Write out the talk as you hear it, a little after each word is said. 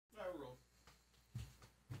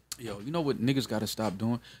Yo, you know what niggas gotta stop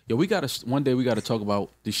doing? Yo, one day we gotta talk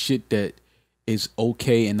about the shit that is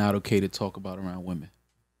okay and not okay to talk about around women.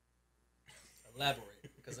 Elaborate.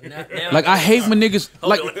 Like I hate when niggas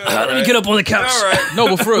like let me get up on the couch. All right. no,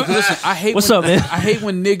 but for real, 'cause listen, I hate What's when, up, man?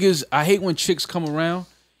 I hate when chicks come around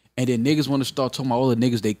and then niggas want to start talking about all the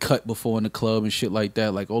niggas they cut before in the club and shit like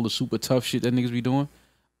that, like all the super tough shit that niggas be doing.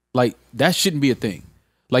 Like that shouldn't be a thing.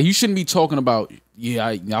 Like you shouldn't be talking about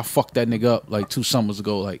I fucked that nigga up like 2 summers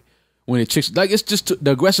ago. Like when the chicks like it's just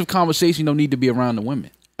the aggressive conversation don't need to be around the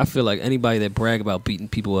women. I feel like anybody that brag about beating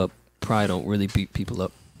people up probably don't really beat people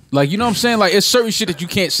up. Like, you know what I'm saying? Like, it's certain shit that you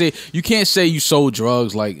can't say. You can't say you sold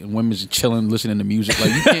drugs, like, and women's chilling, listening to music.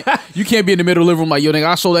 Like, you can't be in the middle of the living room like, yo, nigga,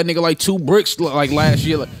 I sold that nigga like 2 bricks, like, last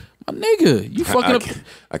year. Like, my nigga, you fucking up.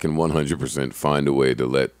 I can 100% find a way to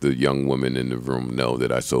let the young women in the room know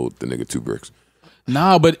that I sold the nigga 2 bricks.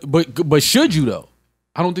 Nah, but should you, though?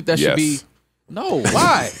 I don't think that should be. No,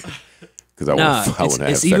 why? Because I want to have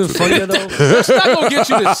it's sex even with funnier, though. That's not going to get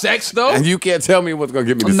you to sex, though. And you can't tell me what's going to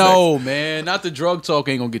get me to sex. No, man. Not the drug talk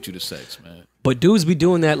ain't going to get you to sex, man. But dudes be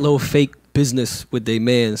doing that little fake business with their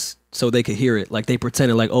mans so they could hear it. Like they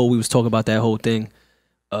pretended like, oh, we was talking about that whole thing.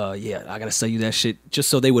 Yeah, I gotta sell you that shit just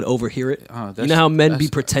so they would overhear it. You know how men be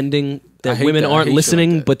pretending that women aren't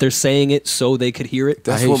listening, like but they're saying it so they could hear it?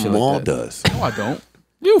 That's what Mal does. No, I don't.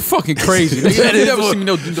 You fucking crazy. Nigga. You never seen me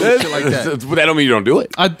do shit like that. But that don't mean you don't do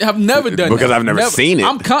it. I have never done because that. I've never seen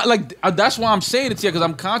it. That's why I'm saying it to you, because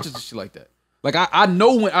I'm conscious of shit like that. Like I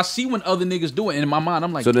know when I see when other niggas do it, and in my mind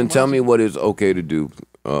I'm like. So then tell me what is okay to do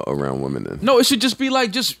around women then. No, it should just be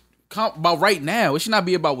like about right now. It should not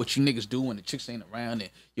be about what you niggas do when the chicks ain't around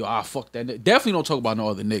and yo, fuck that nigga. Definitely don't talk about no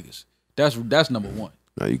other niggas. That's number one.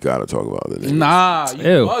 No, you gotta talk about other niggas. Nah, you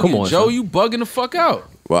bugging, come on, Joe. son. You bugging the fuck out.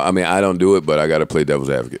 Well, I mean, I don't do it, but I gotta play devil's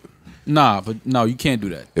advocate. Nah, but no, you can't do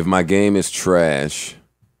that. If my game is trash,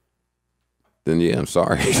 then yeah, I'm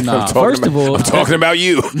sorry. Nah, first of all, I'm talking about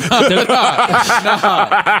you.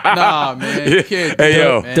 Nah, man. You can't do Hey,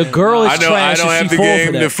 yo. that, man. the girl is I know trash. I don't if have she the fall game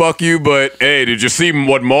for to that. fuck you, but hey, did you see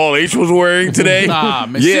what Mal H was wearing today? Nah,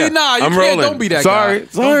 man. Yeah, See, nah, you I'm can't. rolling. Don't be that sorry, guy.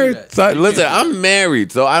 Sorry, Don't be that. sorry. You Listen, can't. I'm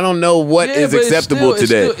married, so I don't know what Yeah, is but it's acceptable still-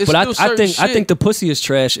 today. it's But still I certain think the pussy is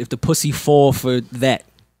trash if the pussy fall for that.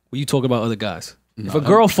 When you talk about other guys, if a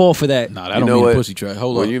girl fall for that, Nah, that You don't know mean what? pussy trash.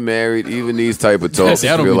 Hold When on. you married, even these type of talks,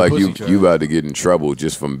 That I don't feel mean like pussy trash. you about to get in trouble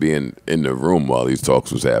just from being in the room while these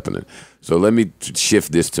talks was happening. So let me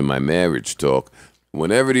shift this to my marriage talk.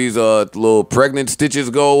 Whenever these little pregnant stitches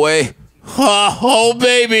go away, oh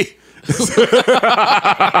baby.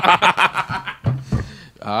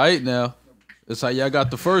 All right, now that's how y'all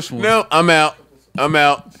got the first one. No, I'm out.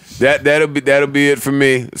 That'll be it for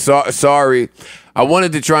me. Sorry. I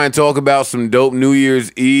wanted to try and talk about some dope New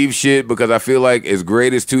Year's Eve shit because I feel like as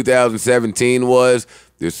great as 2017 was,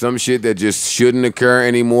 there's some shit that just shouldn't occur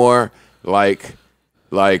anymore. Like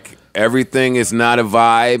everything is not a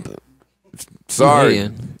vibe. Sorry. Yeah.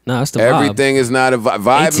 Nah, it's the vibe. Everything is not a vibe.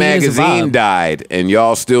 Vibe 18 is a magazine vibe. died, and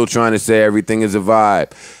y'all still trying to say everything is a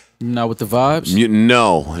vibe. Not with the vibes.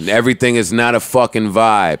 No, everything is not a fucking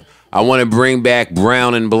vibe. I want to bring back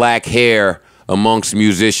brown and black hair amongst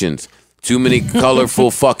musicians. Too many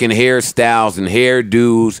colorful fucking hairstyles and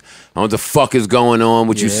hairdos. I don't know what the fuck is going on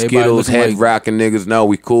with you everybody Skittles, looking head like- rocking niggas. No,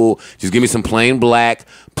 we cool. Just give me some plain black,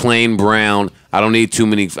 plain brown. I don't need too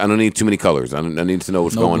many colors. I need to know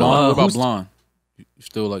what's No going blonde. on. What about Who's- blonde? You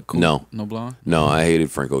still like cool? No. No blonde? No, I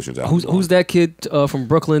hated Frank Ocean's album. Who's that kid from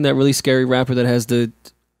Brooklyn? That really scary rapper that has the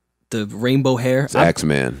rainbow hair. It's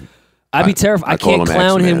Axeman. I'd be terrified. I call can't him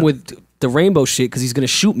clown him Axeman. with the rainbow shit because he's gonna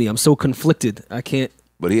shoot me. I'm so conflicted. I can't.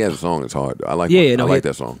 But he has a song that's hard. I like Yeah, no, I like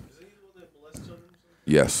that song.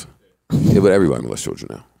 Yes. Yeah, but everybody molests children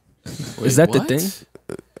now. Is that the what? thing?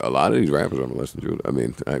 A lot of these rappers are molesting children. I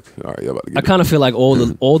mean, all right, y'all about to get I kind of feel like all the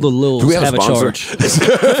Do Lils we have have a a sponsor?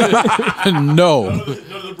 charge. No. None of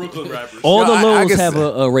the Brooklyn rappers. All the I Lils guess- have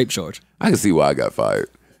a rape charge. I can see why I got fired.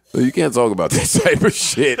 You can't talk about this type of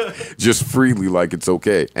shit just freely like it's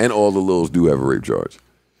okay. And all the Lils do have a rape charge.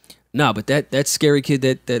 Nah, but that scary kid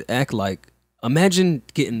that act like. Imagine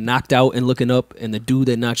getting knocked out and looking up, and the dude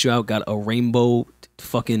that knocked you out got a rainbow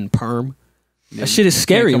fucking perm. That shit is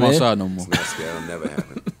scary, Can't come man. outside no more. That's scary. That'll never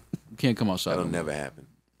happen. You can't come outside. That'll no more. never happen.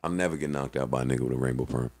 I'm never getting knocked out by a nigga with a rainbow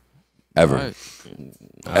perm. Ever. All right.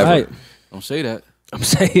 All Ever. right, Don't say that, I'm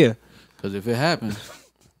saying. because if it happens,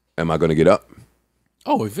 Am I going to get up?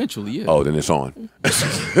 oh, eventually, yeah, Oh, then it's on.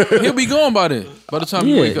 he'll be gone by then. By the time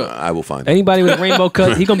you Yeah. wake up, I will find him. Anybody with a rainbow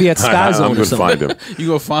cut, he gonna be at Sky I'm Zone going or to something. find him. you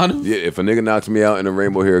gonna find him. Yeah, if a nigga knocks me out in a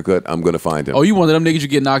rainbow haircut, I'm going to find him. Oh, you one of them niggas you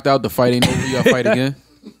get knocked out, the fight ain't over, you gotta fight again.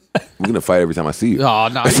 We're gonna fight every time I see you. Oh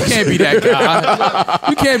no, you can't be that guy.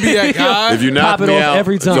 You can't be that guy. If you knock Pop it me off out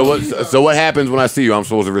every time. So what happens when I see you? I'm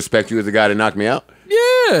supposed to respect you as the guy that knocked me out?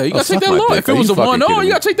 Yeah, you gotta take that loss. If it was a 1-0,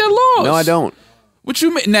 you gotta take that loss. No, I don't. What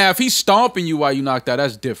you mean? Now, if he's stomping you while you knocked out,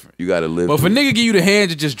 that's different. You gotta live. But if a nigga give you the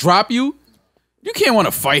hand to just drop you, you can't want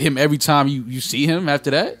to fight him every time you see him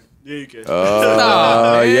after that. Yeah, you can.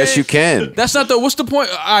 Nah, yes, you can. That's not the. What's the point?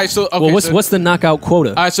 All right, so okay, Well, so, what's the knockout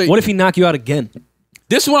quota? right, so- what if he knock you out again?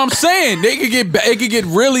 this is what I'm saying. It could get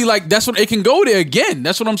really like that's what it can go there again.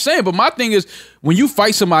 That's what I'm saying. But my thing is, when you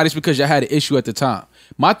fight somebody, it's because y'all had an issue at the time.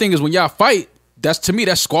 My thing is when y'all fight, that's to me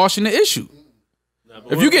that's squashing the issue.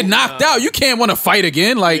 If you get knocked out, you can't want to fight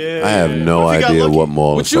again. Like, I have no idea what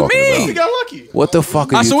Maul is talking mean? about. He got lucky. What the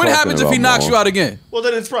fuck are you so what talking happens if about, he knocks Maul? you out again? Well,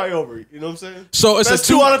 then it's probably over. You know what I'm saying? So it's That's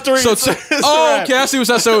a 2 out of 3. So It's a okay, wrap. I see what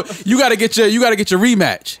you're saying. So you got to get your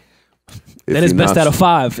rematch. Then it's best out of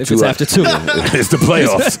 5 if it's after 2. It's the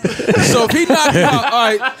playoffs. So if he knock you out,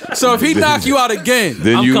 all right. So if he knock you out again,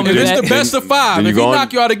 Then I'm you, coming if back. it's the best of 5, then if you he going-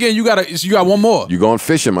 knock you out again, you got one more. You going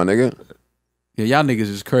fishing, my nigga? Yeah, y'all niggas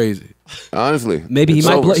is crazy. Honestly. Maybe he It's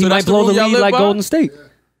might over. blow, he So might that's the blow the rule y'all lead live like by? Golden State.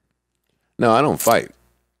 No, I don't fight.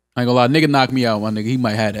 I ain't gonna lie, nigga knock me out, my nigga. He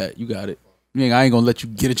might have that. You got it. I ain't gonna let you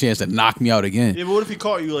get a chance to knock me out again. Yeah, but what if he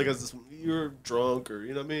caught you like as this, you're drunk or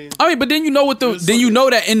you know what I mean? I mean, but then you know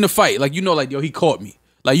that in the fight, like yo, he caught me.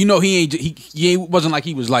 Like he wasn't like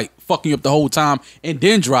he was like fucking you up the whole time and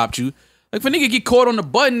then dropped you. Like if a nigga get caught on the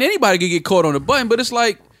button, anybody could get caught on the button. But it's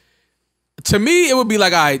like, to me, it would be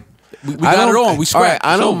like, all right, we got it on. We scrapped. All right,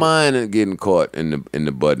 I It's don't over. mind getting caught in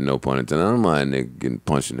the button, no pun intended. I don't mind getting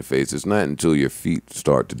punched in the face. It's not until your feet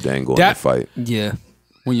start to dangle in the fight. Yeah.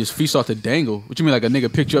 When your feet start to dangle. What you mean, like a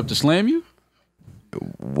nigga picked you up to slam you?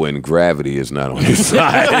 When gravity is not on your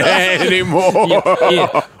side anymore.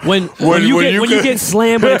 Yeah. When you get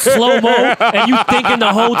slammed but it's slow-mo and you thinking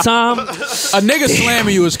the whole time, A nigga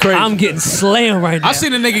slamming you is crazy. I'm getting slammed right now. I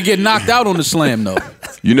seen a nigga get knocked out on the slam though.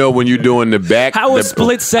 You know when you're doing the back. How a the-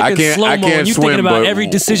 split second I can't slow-mo and you swim, thinking about but every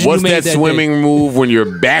decision what's you made that that swimming move when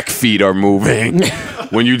your back feet are moving?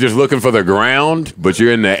 When you're just looking for the ground, but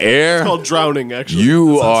you're in the air. It's called drowning, actually.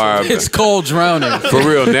 You are It's called drowning. for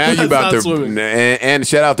real. Now you about not to swimming. and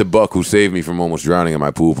shout out to Buck who saved me from almost drowning at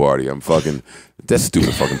my pool party. I'm fucking that's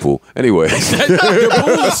stupid fucking pool. Anyway. Your pool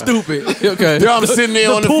is stupid. Okay. Yo, I'm sitting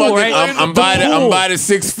there on the pool, fucking. right? I'm The by the pool.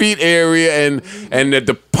 6 feet area and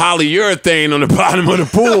the polyurethane on the bottom of the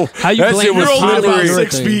pool. How you that blame shit was your You're only about slippery.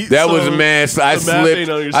 6 feet. That so was a mess. I the math ain't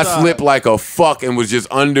on your slipped. I side. slipped like a fuck and was just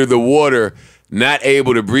under the water, not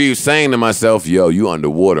able to breathe. Saying to myself, "Yo, you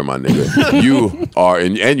underwater, my nigga. You are,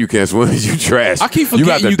 and you can't swim. You trash. I keep you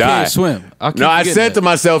about forgetting to you die. can't swim. I said that. to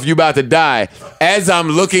myself, "You about to die." As I'm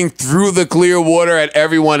looking through the clear water at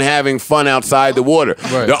everyone having fun outside the water,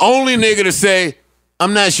 Right. the only nigga to say,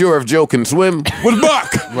 "I'm not sure if Joe can swim," was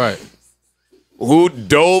Buck, Right. who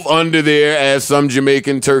dove under there as some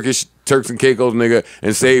Jamaican Turks and Caicos nigga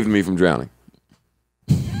and saved me from drowning.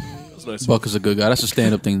 Nice. Buck is a good guy. That's a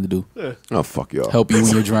stand-up thing to do. Oh fuck y'all! Help you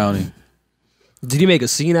when you're drowning. Did he make a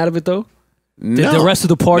scene out of it though? No. Did the rest of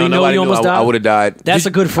the party know nobody he knew. almost died? I would have died. That's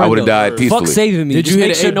a good friend. I would have though. died peacefully. Fuck saving me. Did Just you hear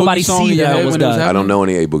make the sure A Boogie nobody song see in your that I head almost when it was died? I don't know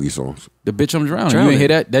any A Boogie songs. The bitch I'm drowning. You Drowning. didn't hear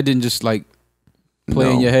that? That didn't just like play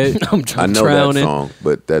in No. your head. I know drowning. that song,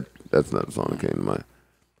 but that's not the song that came to mind.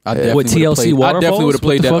 I What, definitely would've TLC played, I definitely Waterfalls? would have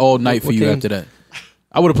played What the that fuck? all night for What you came- after that.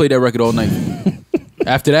 I would have played that record all night for you.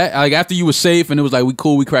 After that, like after you were safe and it was like we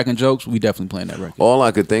cool, we cracking jokes, we definitely playing that record. All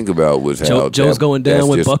I could think about was how Joe's going down that's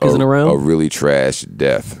when just Buck isn't around? A really trash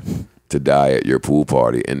death to die at your pool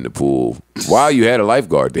party in the pool while you had a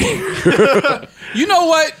lifeguard there. You know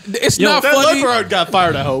what? It's not That funny. lifeguard got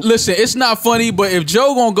fired, I hope. Listen, it's not funny, but if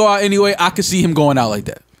Joe gonna go out anyway, I could see him going out like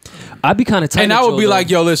that. I'd be kind of tight. And with I would Joe, be though. like,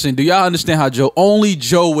 yo, listen, do y'all understand how only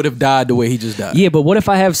Joe would have died the way he just died? Yeah, but what if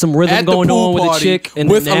I have some rhythm At the going pool on with a party chick, and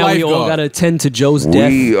with a now we all lifeguard. got to attend to Joe's death?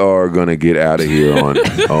 We are gonna get out of here on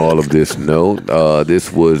all of this note.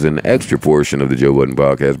 This was an extra portion of the Joe Budden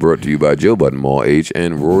podcast brought to you by Joe Budden, Maul H,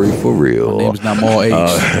 and Rory for real. Name's not more H.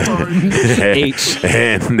 H.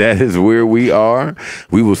 And that is where we are.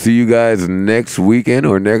 We will see you guys next weekend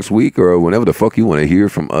or next week or whenever the fuck you want to hear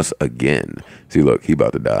from us again. See, look, he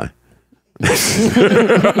about to die.